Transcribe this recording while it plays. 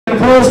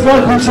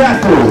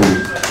Chappell.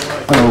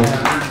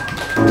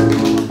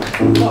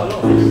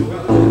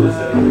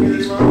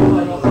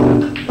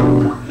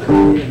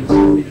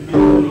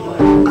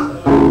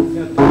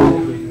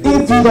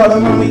 If you got the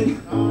money,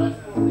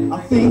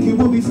 I think it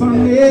would be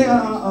funny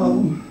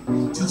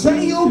to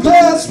take your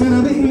girl, spend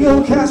a bit of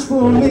your cash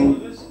for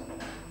me,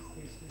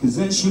 cause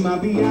then she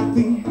might be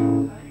happy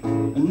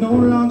and no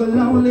longer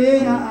lonely.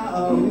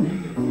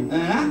 And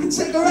I can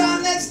take her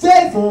out next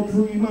day for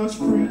pretty much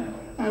free.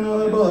 And all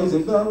the boys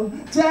that go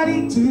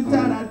daddy do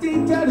da da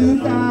dee da do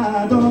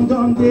da dum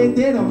dum dee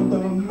dee dum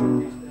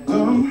dum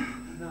dum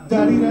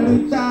daddy da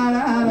do da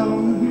da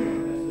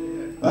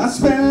dum. I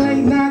spend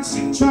late nights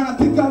trying to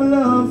pick up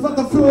love off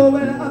the floor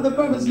where the other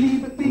brothers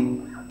leave it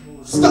be.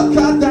 Stuck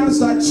out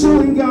downside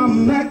chewing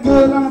gum, that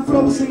girl on the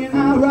floor singing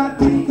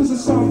R.I.P. Cause the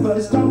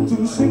songbirds don't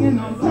do singing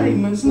on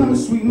pavements, no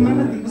sweet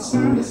melody, the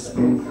sound is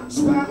spit,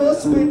 scramble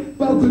spit,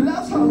 vocal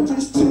love's hold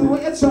just two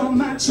it's on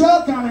my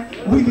truck on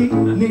it. We be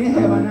near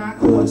heaven at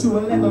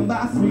 11:15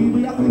 by 3,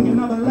 we are thinking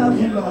of a love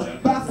we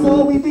lost. By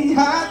 4 we be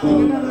high,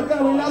 thinking of a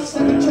girl we lost,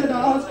 second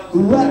cheddars.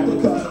 What the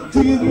cost?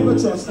 Do you give a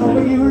trust? Or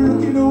are you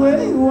looking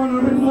away,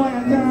 wondering why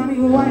I can't eat,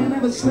 why I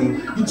never sleep?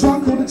 You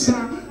drunk all the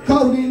time,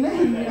 cold in the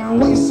heat,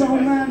 and waste so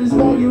mad is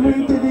what you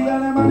reap. If you got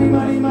that money,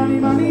 money, money,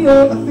 money,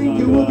 oh, I think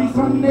it will be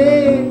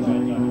funny.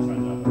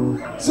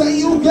 Say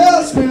you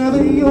girl, spend a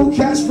bit of your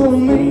cash for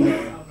me,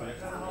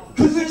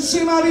 cause then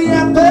she might be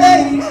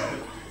happy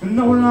and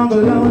no longer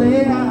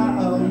lonely. I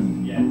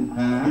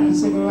can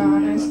take her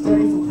out next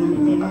day for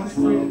pretty much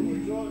free.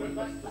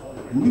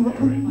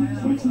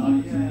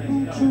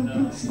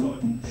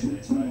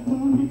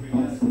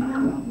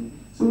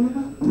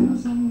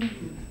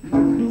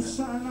 And you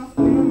sign off,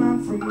 leave a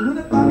man free with a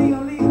body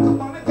on leave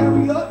up on a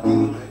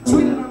karaoke.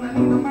 Tweeting on that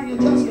Nina man, you're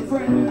just a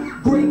friend.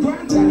 Great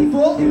granddaddy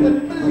for him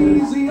that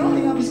believes the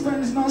only of his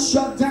friends not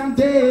shut down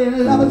dead.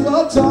 Lovers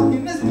all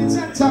talking, there's bits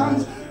at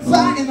times,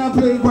 fighting on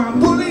playground,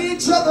 bully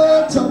each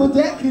other, trouble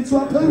their kids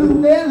while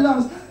pollute their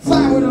lungs.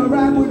 Fight with a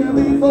rap with a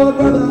big boy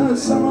brother.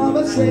 Some of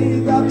us say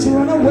you got to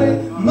run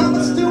away.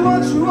 Mama still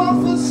wants you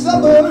off for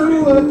supper.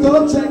 Work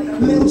or take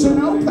little to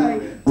no pay.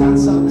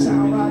 Dance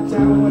uptown, right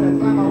down with a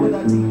glamour with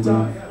a deep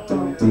dum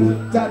dum dee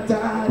da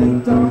da dee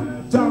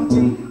dum dum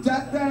dee da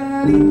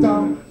da dee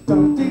dum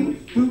dum dee.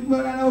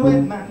 Look at a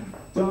wet man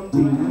dum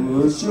dee.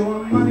 Oh, she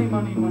want money,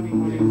 money, money,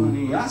 money,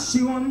 money. Ah,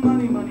 she want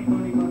money, money,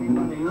 money, money,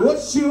 money. Oh,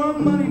 she want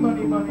money,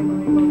 money, money,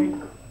 money, money.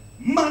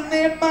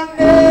 Money,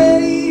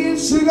 money,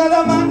 she got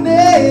the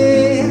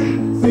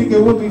money. Think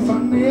it would be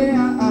funny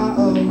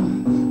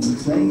to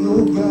take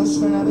your girl,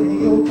 spend a bit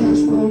of your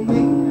cash for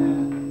me,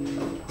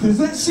 cause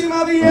then she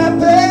might be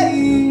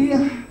happy,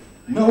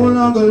 no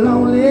longer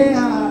lonely. And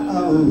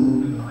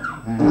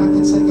I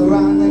can take her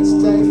out next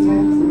day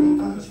for pretty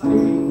much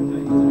free.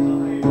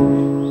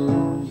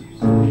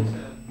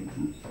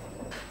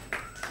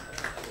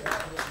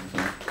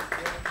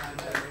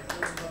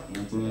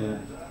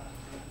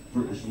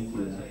 British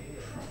influence.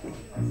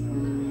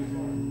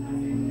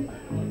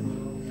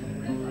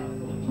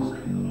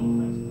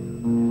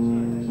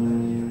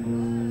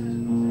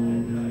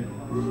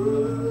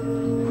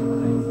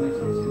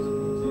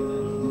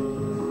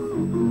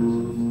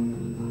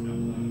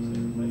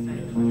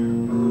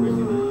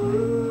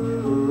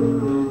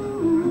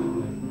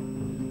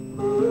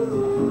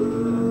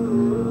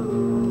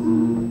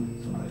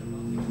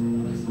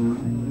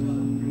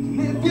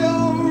 If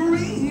you're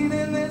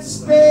reading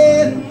this,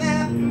 then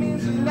that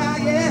means that I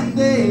am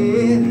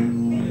dead.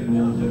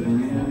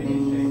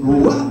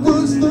 What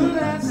was the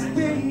last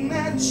thing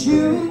that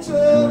you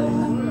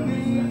told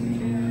me?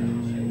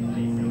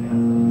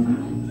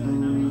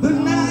 The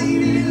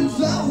night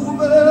is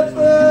over,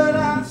 but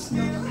I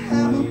still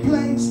have a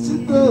place to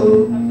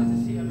go.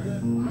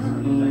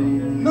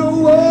 No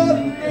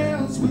one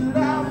else, but I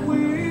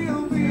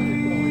will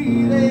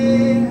be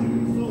there.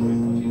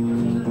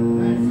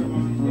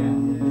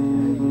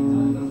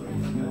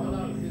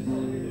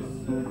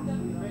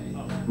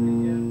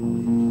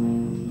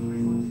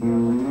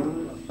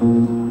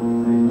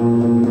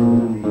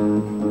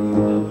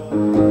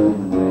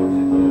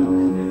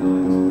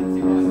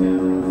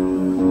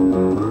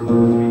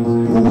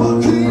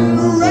 Walking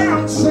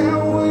around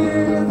town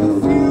with a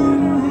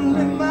funeral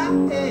in my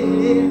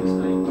head.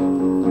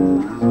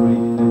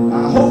 I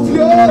hope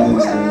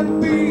you're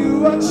happy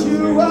what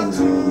you are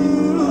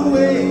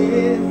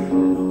doing.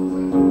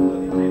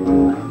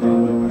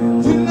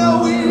 You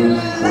know in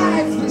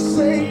life they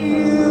say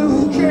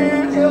you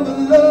can't ever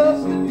love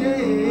the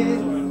dead.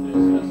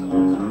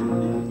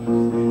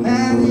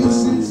 And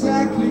that's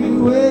exactly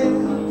where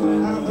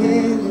I'm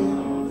headed.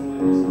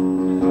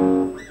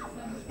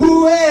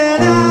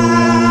 When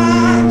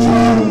I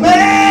can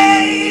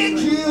make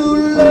you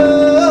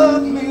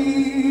love me,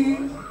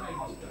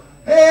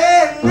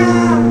 and I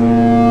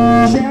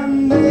can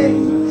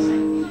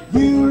make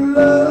you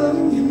love me.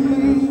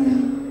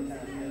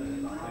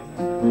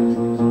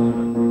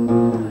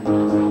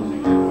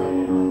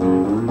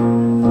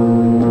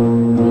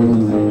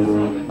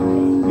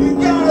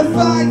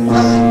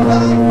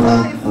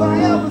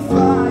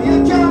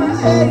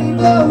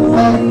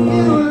 way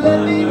you let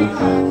me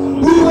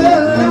behind.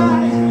 Well,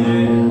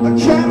 I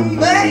can't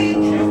make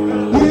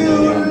you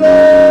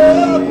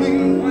love me.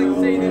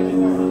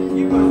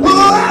 Oh,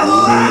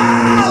 oh,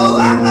 oh,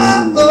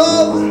 oh,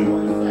 oh,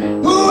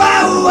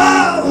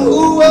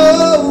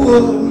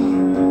 oh,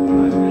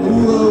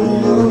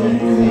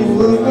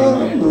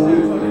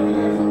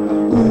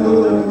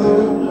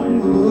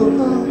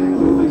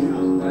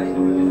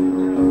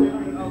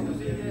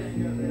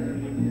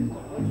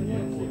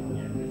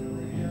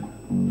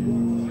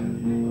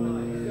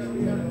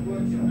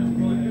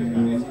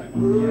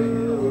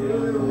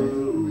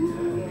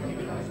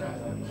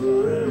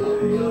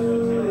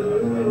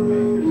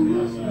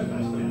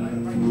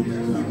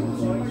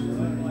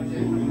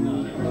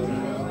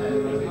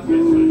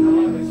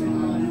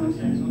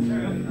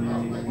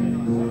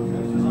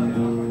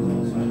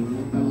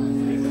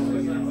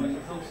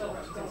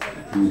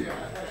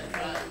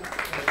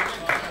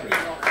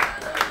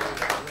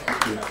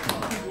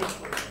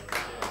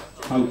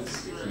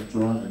 Hopes of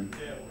driving.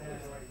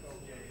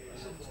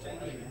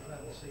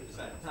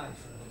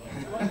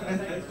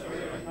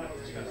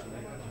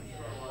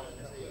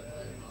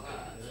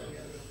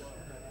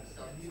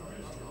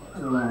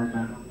 Hello,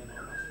 man.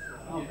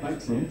 Oh,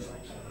 thanks, sir.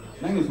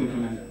 Language with you,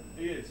 man.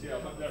 He is, yeah,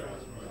 I'm up there.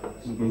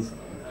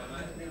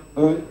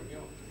 Alright,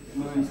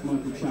 my name's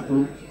Michael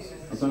Chappell.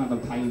 I don't have a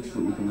page that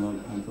you can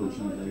like,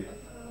 unfortunately.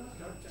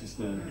 Just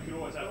a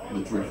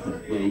drifter.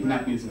 Yeah, you can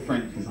have me as a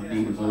friend because I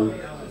need a ball.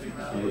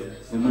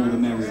 The more the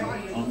merrier.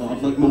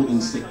 I'd like more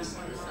than 6.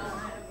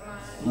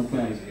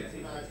 Okay.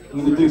 I'm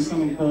going to do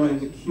something by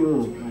The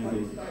Cure,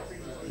 maybe.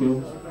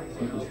 Cure?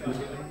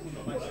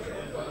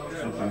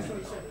 Okay.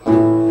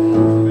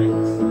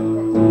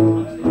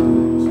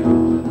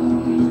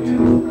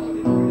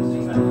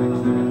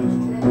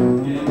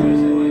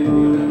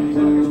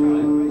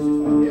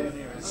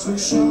 So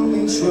show me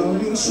how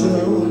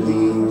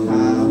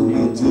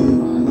you do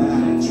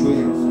that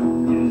trick.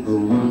 The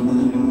one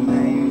that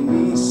made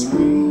me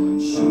scream,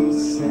 she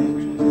said.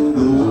 The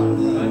one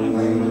that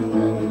made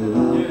me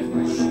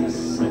love, she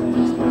said.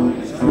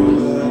 Threw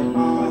her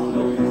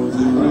arms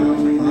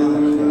around my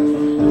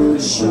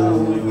neck. Show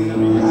me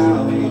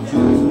how you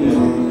do it.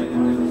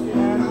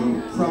 And I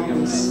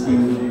promise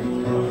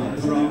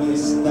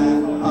that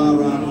I'll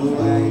run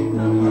away.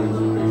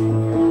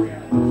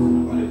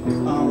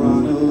 I'll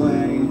run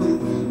away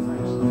with you.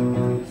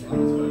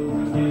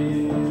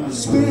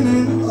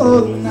 Spinning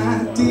all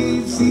night,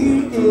 dizzy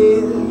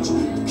edge.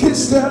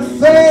 Kissed her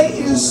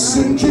face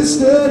and kissed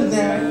her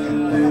neck.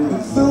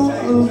 And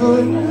thought of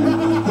her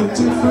the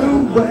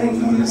different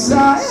ways I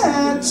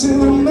had to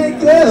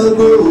make her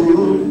go.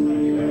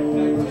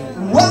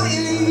 Why are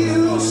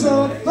you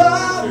so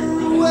far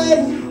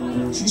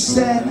away? She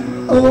said,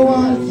 oh,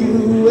 won't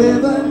you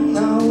ever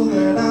know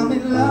that I'm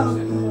in love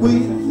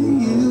with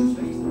you?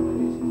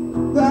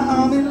 That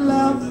I'm in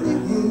love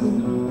with you.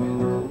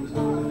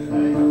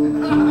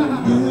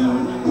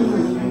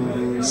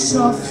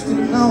 Soft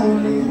and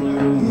only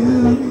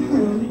you,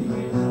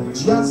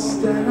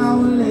 just and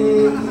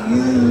only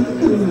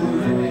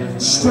you.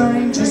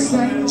 Strangest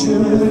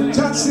angel,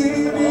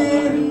 dancing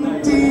in the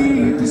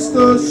deepest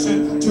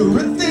ocean,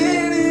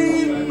 drifting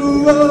in the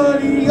water.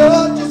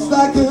 You're just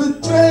like a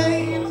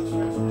dream.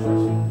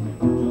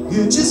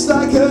 You're just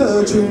like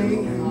a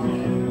dream.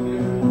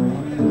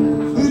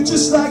 You're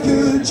just like a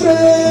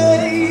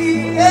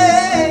dream.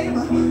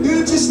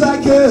 You're just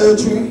like a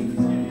dream.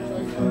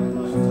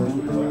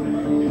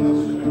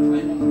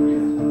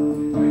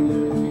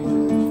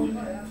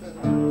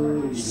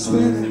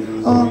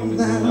 Spinning on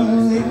that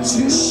little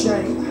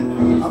shame.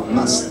 I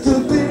must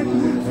have been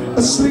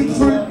asleep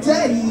for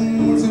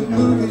days and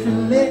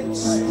moving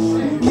lips.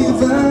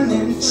 Give an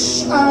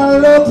inch,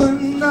 I'll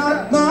open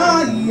up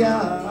my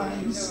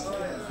eyes.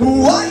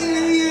 Why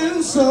are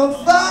you so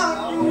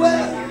far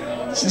away?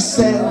 She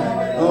said,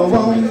 oh,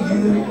 won't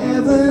you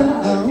ever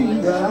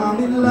know that I'm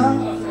in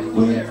love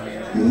with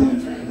you?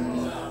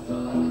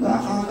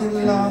 That I'm in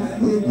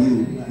love with you.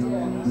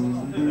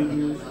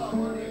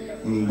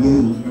 You,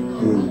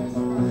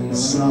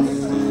 soft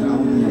and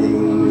only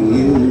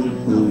you,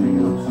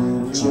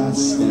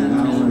 just and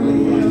only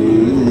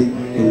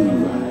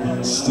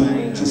you.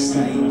 Strangest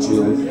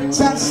angel,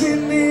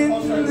 dancing in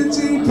the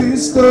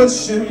deepest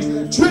ocean,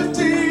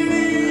 drifting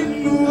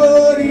in the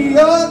water.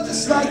 You're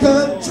just like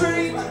a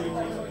dream.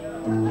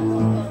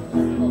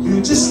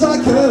 You're just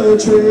like a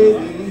dream.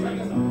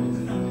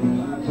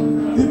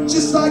 You're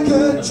just like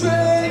a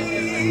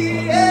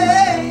dream.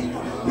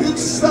 You're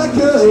just like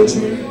a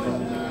dream.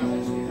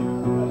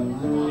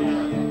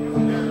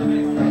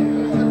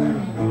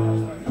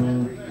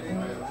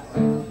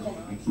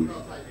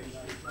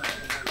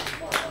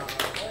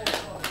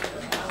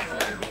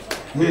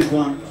 Here's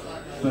one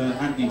for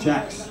Andy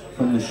Jacks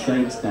from the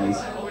Shades days.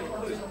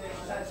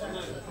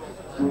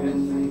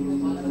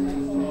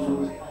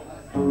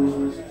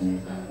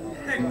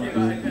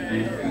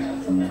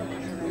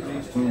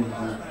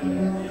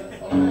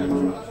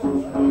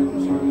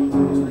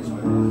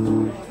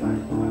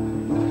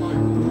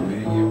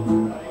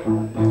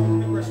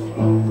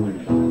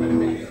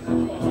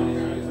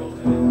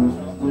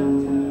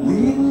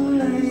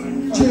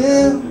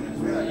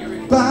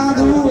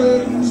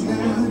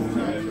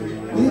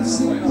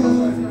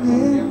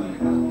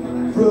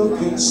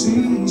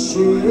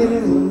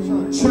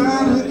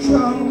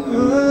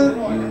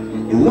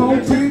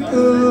 won't pick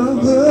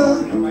up her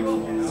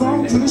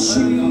phone 'cause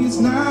she's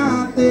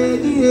not there.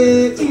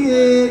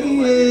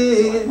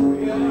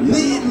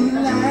 Living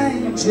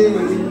like Jay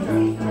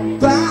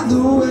by the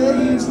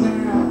waves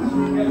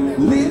now,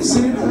 lives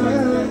in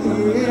her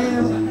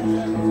head.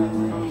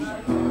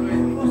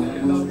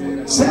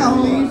 Tell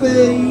me,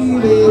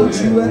 baby, would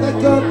you ever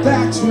go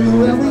back to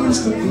where we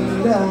used to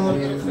meet up?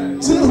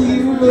 Do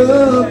you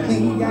love me?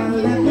 And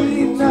let me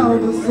know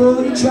before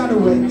you try to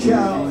wake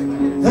up.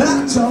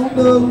 I don't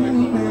know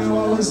now,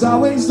 I was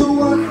always the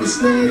one to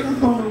stay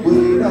home and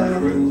wait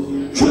up.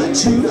 Could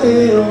you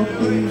help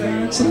me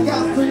take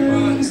out the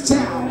rings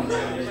down?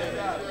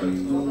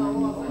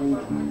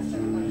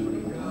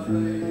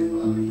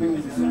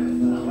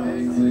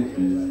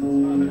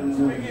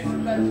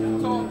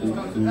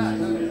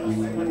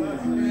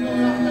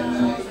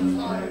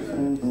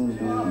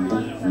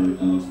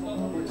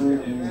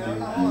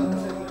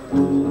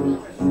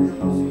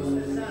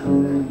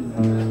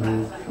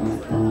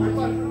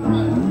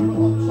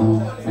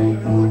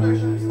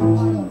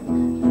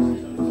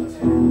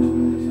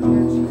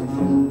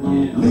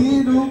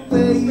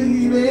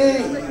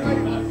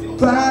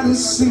 By the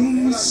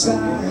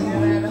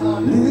seaside,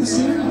 lives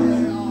in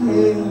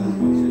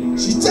her.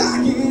 She's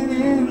dying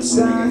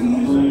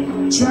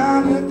inside,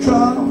 trying to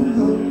call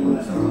her,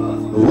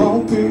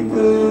 won't pick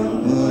her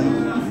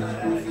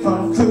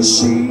up, 'cause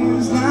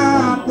she's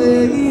not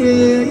there.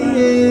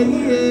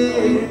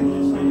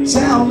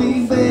 Tell me,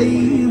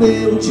 baby,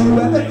 would you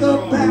ever go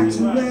back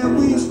to where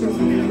we used to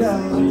meet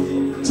up?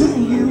 Do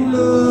you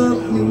love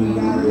me?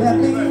 Gotta let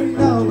me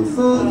know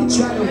before you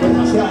try to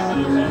wake up.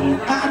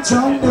 I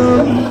don't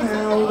know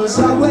now, was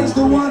always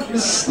the one to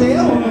stay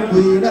on the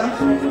way up.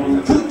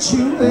 Could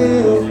you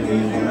help me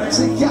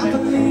take out the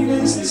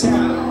leader's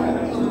town?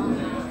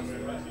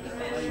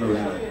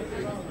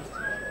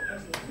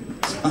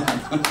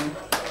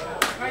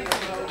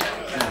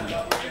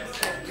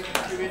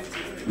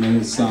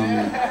 Maybe song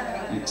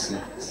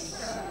exits.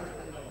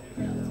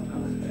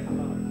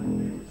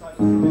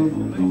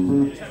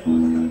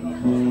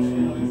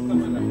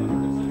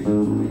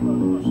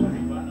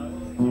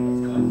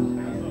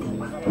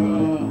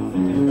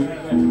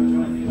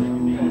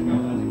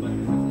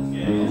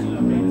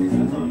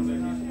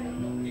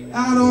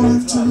 I don't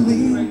have to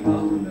leave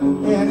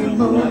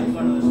anymore.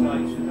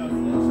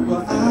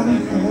 What I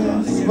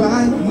have is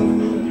right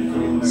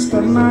here.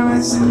 Spend my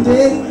nights and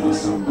days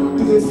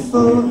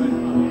before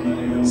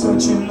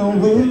searching the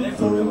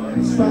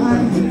windows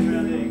right here.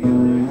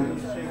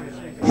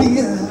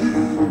 Here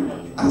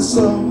I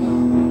saw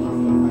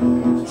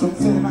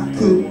something I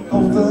couldn't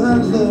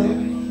overlook,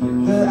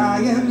 but I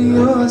am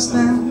yours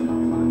now.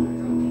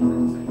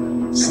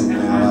 So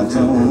now I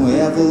don't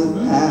ever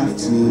have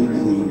to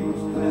leave.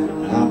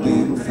 I've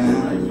been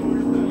found,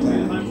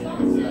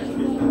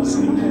 so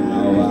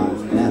now I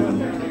never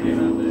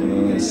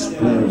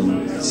explore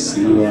to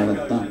see what I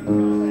thought.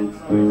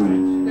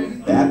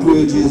 That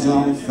bridge is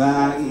on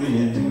fire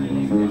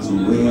to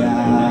where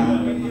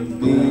I've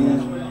been.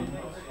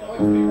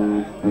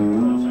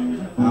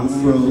 I'm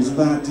froze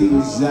by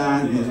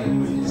desire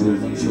to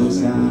the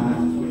choice I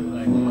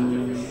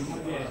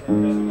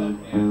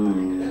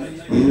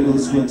it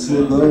was what to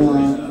go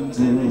on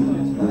doing.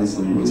 That's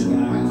the risk I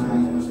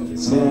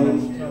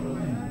take.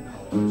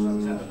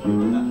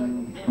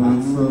 I'm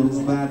froze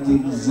by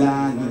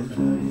desire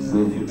to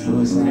the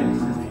choice I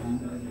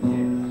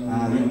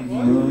am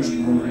yours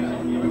now.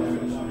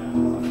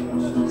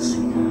 So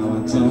now I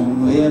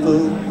don't ever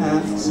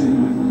have to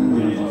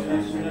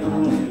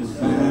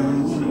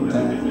find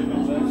that.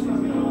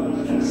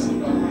 So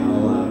now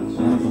I'll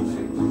never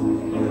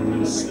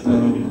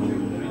explode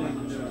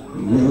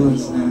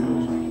yours now.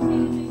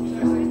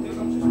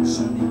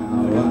 So now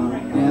I'll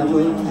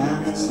never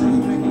have to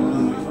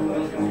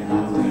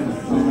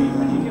find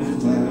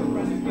that.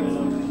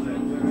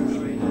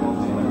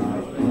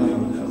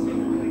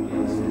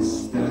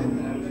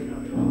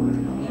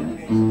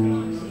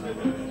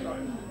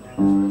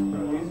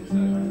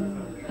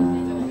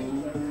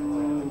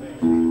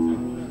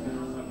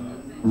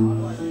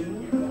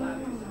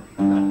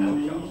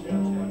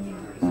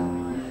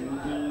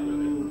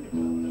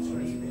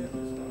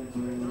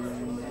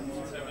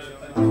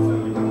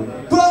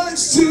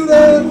 Bullets to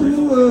the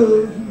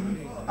world,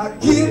 I've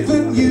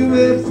given you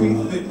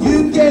everything,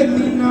 you gave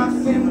me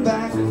nothing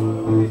back.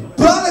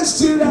 Bullets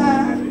to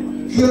that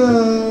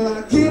girl,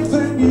 I've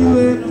given you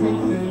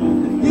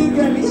everything, you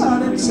gave me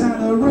heart and time.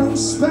 The room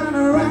span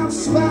around,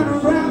 span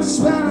around,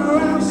 span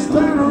around,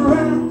 span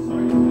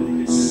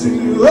around.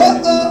 See,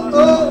 oh, oh,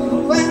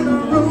 oh, and the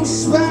room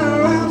span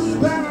around,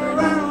 span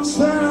around,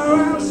 span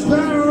around,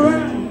 span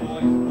around.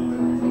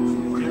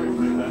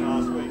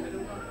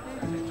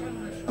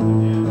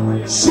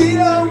 She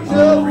don't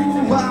know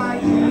why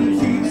he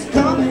keeps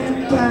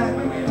coming back.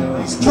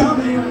 He's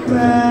coming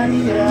back,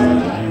 yeah.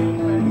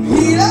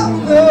 He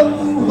don't know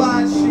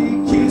why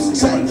she keeps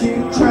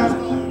taking crap,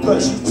 but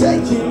she's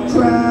taking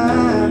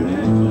crap.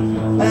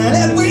 And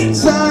every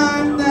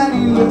time that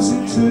he looks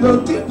into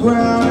those deep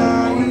brown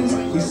eyes,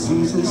 he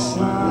sees a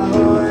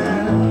smile,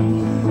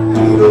 and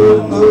he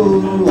don't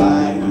know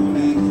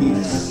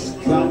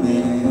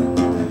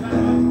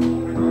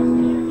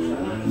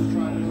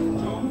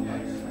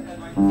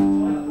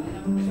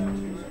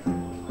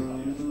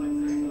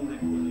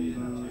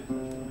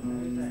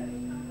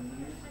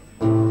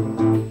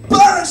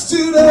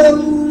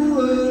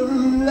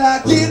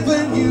I've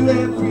given you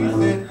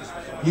everything,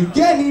 you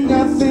gave me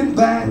nothing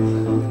back.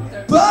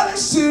 But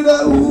it's to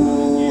the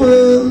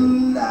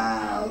world,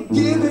 I've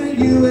given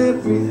you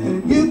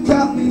everything. You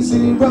cut me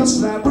zero,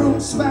 slap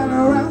room, span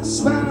around,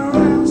 span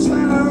around,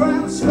 span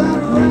around,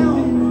 span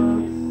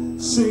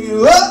around. Singing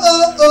oh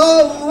oh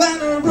oh,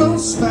 and the room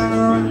span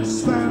around,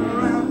 span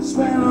around,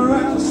 span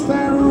around,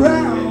 span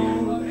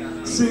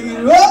around.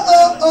 Singing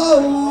oh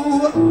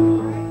oh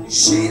oh,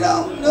 she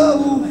don't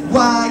know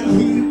why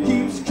he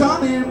keeps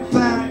coming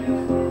back.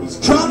 He's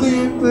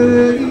coming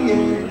back,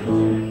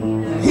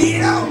 yeah. He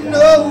don't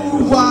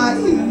know why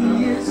he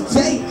is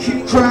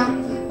taking crap,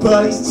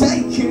 but he's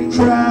taking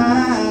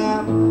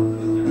crap.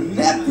 And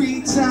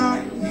every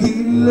time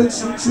he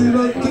looks into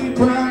the deep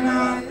brown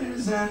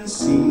eyes and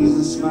sees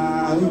a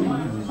smile,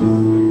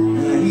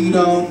 and he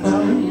don't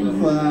know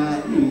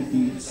why he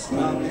keeps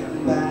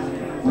coming back,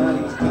 but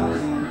he's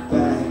coming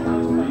back.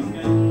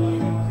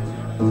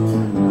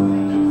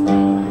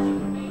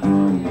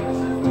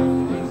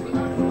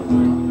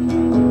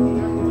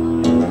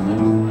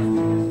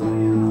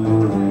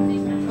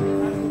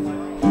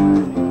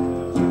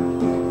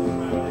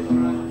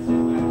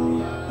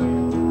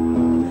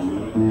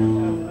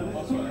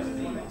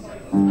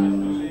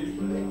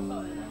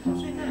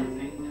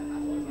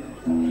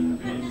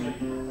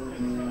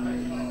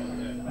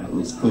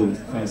 It's called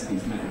First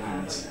These Metal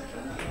Hands.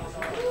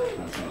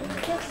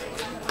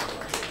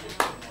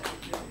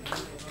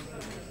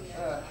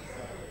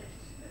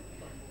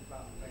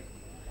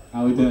 How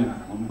are we doing?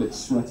 I'm a bit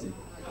sweaty.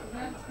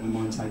 Wouldn't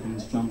mind taking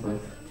this jump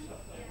breath.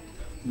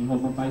 Can you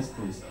hold my bass,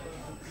 please?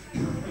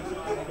 I'm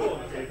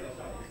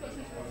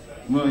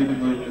not even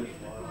like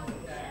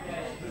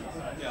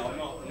yeah, I'm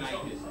not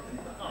naked.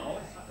 Oh,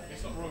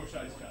 it's not Royal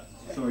Shades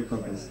Cats. Sorry,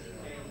 cockers.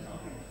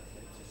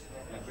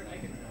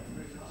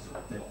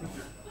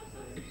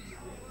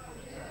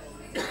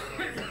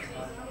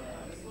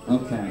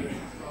 Okay.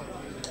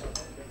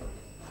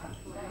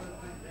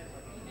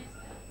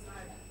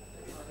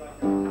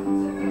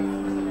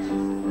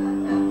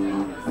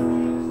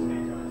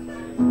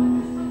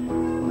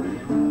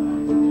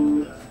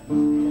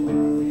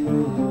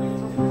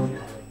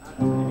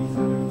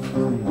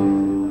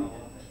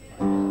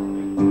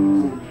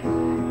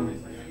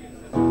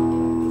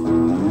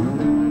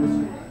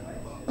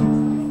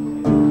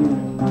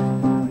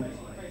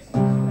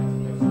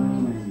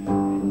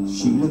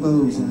 Sheila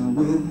goes out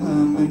with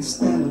her mate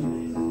Stella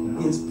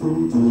and gets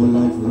pulled all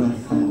over her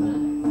fella,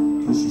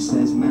 cause she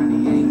says man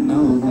he ain't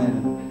no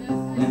better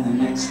than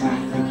the next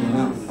man picking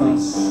up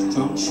fuss.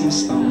 Drunk she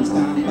stumbles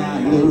down by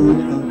a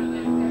river,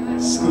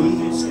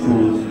 screams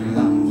cool in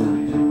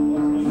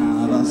London.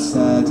 None of us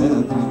heard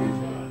her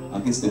coming, I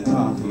guess the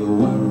carpet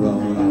won't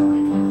roll out.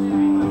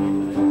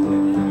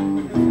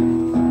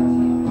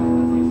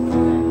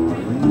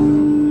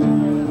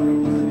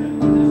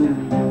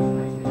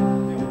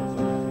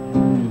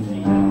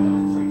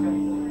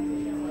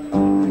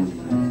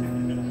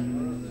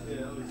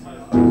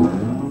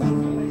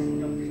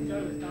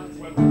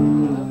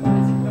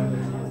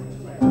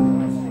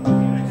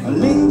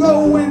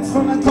 Went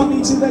from the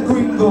Connie to the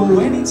gringo.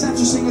 Anytime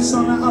she sing a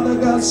song, the other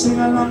girls sing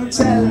along and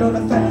tell all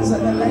the fellas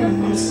that the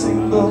lady is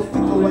single. Pick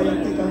away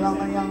and pick along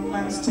a young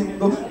man's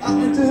tingle. I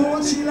can do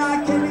what she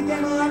like, any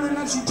game around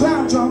and she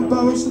drowned John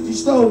Bows, so she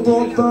stole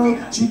both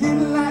bow. She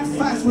didn't like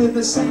fights with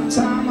the same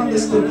time.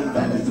 Understood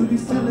fellas to be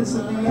fellas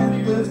at the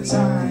end of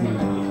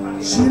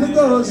time. Sheila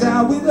goes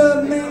out with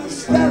her mate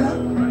Stella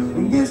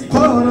and gets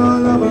poured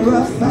all over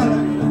her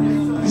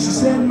fella. She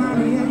said,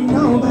 "Mommy ain't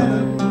no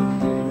better."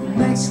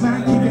 Next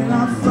man kicking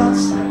off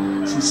fuss,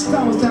 she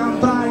stumbles down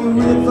by a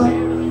river,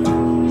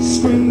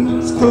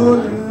 screams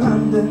cold in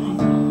London.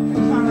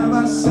 None of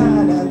us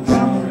had her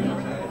coming,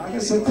 I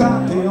guess a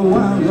copy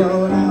one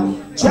rolled out.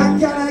 Jack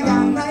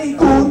Gallagher, they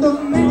called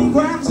them many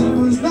grams. He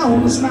was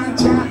known as my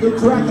Jack the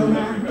Cracker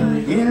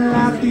Man. In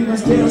life he was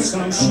still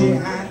some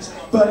shit hands,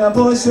 but the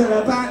boys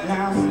are back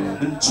now.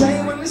 And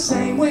Jay went the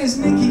same way as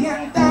Nicky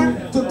and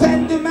Dan, to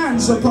pen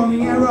demands upon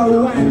the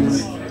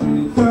heroines.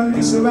 Girl,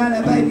 Lisa and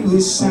her baby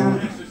was Sam.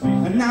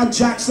 And now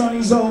Jack's on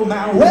his old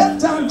man. Well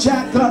done,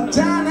 Jack, got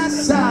down that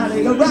side of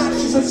your right.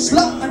 She's a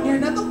slut and you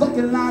never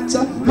fucking lied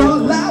to.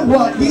 Not like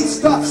what he's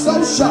got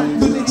so shot.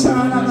 Cause they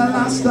turn on the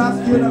last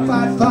stuff, you're a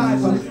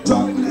 5-5.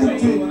 Don't be a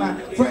kid, man.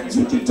 Friends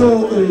with your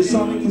daughters.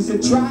 Only cause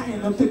they're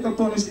trying to pick up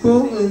on his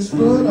quarters. But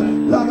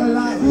love her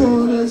like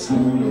waters.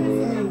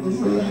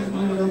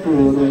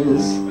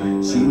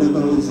 Sheila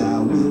goes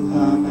out with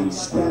her mate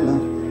Stella,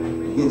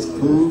 gets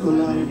pulled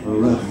all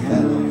over a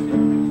fella.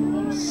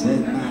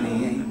 Said, man,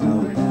 he ain't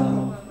no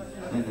better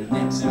than the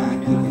next man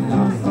kicking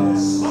off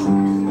us.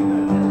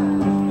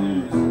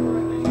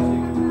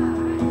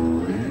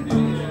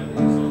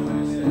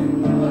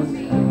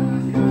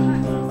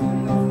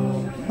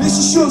 This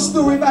is a short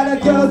story about a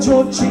girl,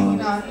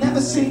 Georgina.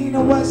 Never seen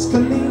a worse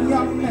clean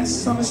young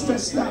mess. I'm a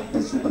stressed out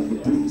bitch, but you're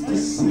pleased to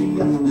see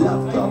her.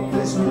 Love, God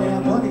bless her,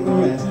 their body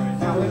rest.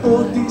 Now we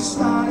all do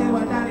started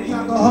when daddy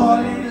alcohol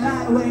ain't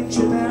lightweight,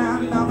 tripping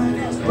out,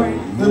 numbing his brain.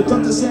 The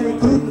doctor said he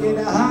couldn't get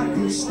a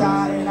heartbeat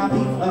started. I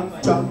beat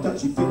up, drugged up,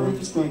 she feeling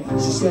the strain.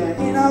 She said,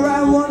 ain't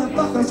alright, what the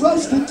fuck I'm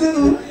supposed to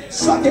do?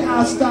 Suck it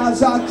out,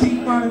 stars, I'll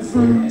keep running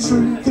through.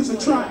 True, cause I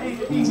try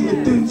ain't easy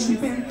to do. She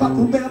been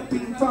buckled up,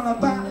 beating from her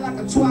back like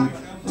a twat.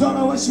 Don't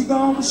know where she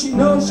gone, but she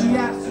knows she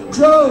has to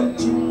drove.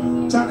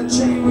 Trying to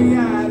change me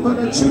out, but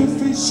the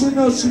truth is she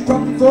knows she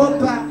probably fought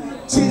back.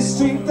 Tears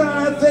streamed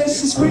down her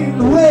face, she screamed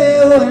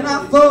away. And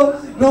I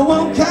thought, no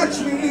one catch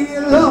me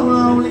alone,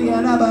 lonely,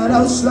 and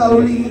I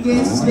slowly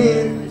get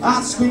scared.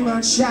 I scream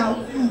and shout,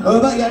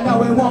 but you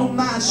know it won't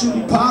matter, she'll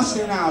be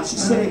passing out. She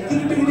said,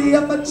 give me the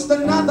up, but just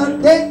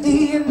another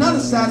day, another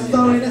sad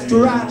story, that's the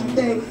tragic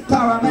day.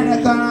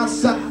 Paramedic on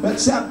outside, the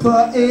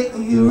Chappell,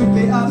 you rip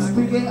it up,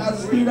 speak it up,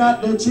 speed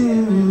up the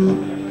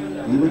tune.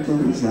 Here it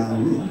goes, I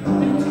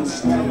will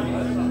stay.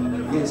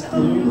 Yes,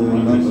 cool,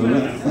 like a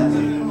red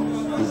feather.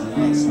 Cause the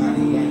next man,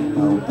 he ain't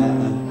no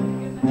better.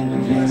 And the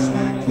next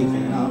man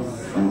kicking off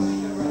fresh.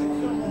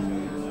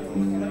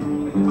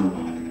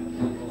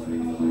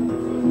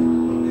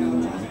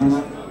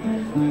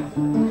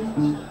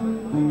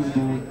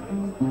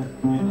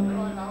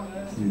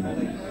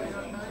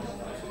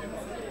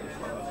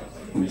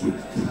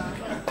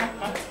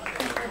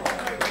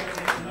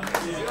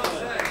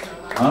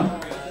 Huh?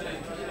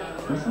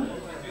 What's that?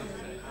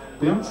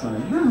 Beyonce?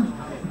 No.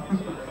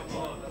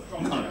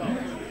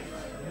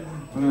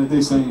 I'm going to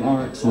do something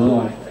RX or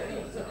live.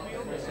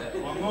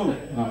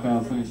 Okay,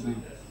 I'll finish now.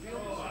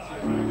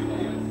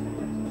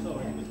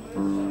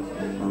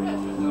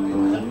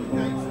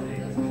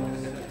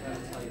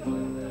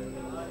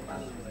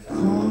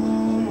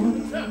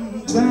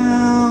 Calm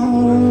down,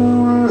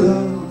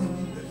 love,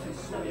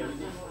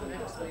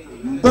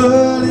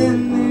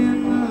 burning in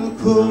the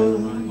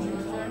cold.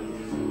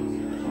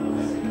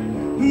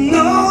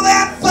 Know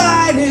that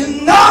fighting,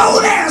 know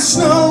that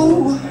snow.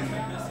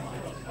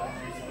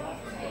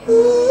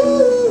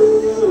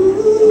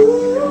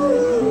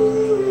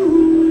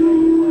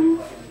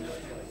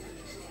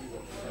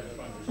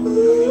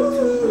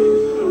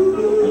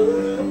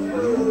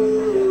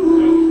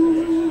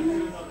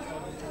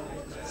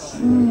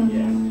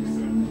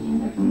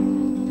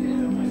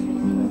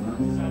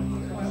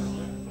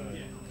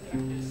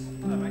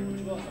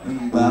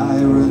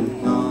 Byron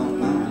on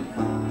my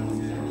mind.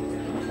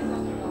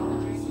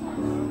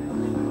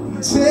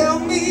 Tell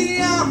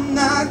me I'm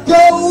not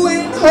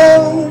going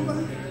home.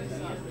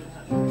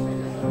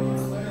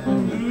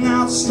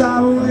 Now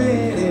stop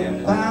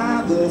waiting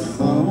by the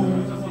phone.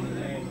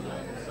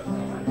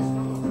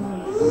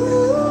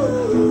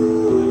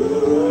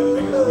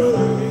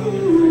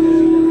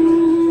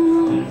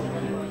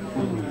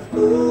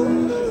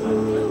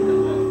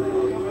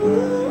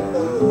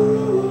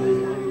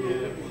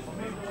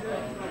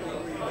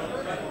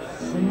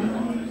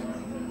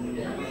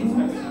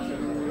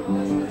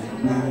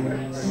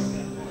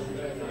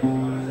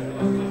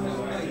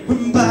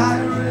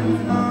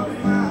 Byron on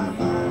my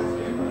mind.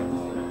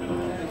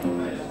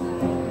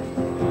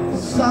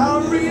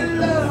 Sorry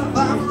love,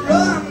 I'm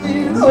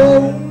running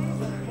home.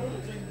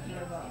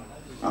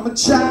 I'm a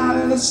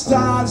child of the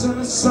stars and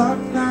the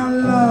sun I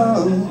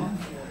love.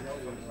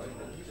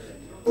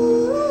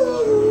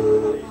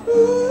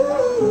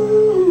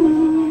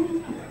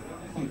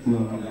 Thank you.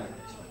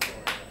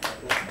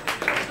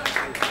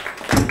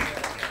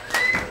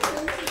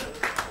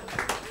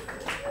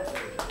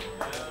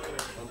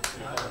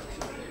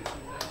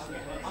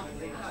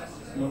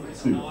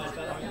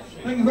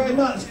 Thank you very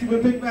much. Give a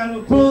big round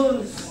of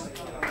applause.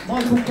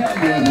 Michael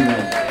Campbell,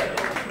 everyone.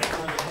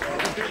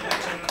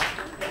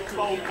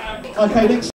 Okay, next.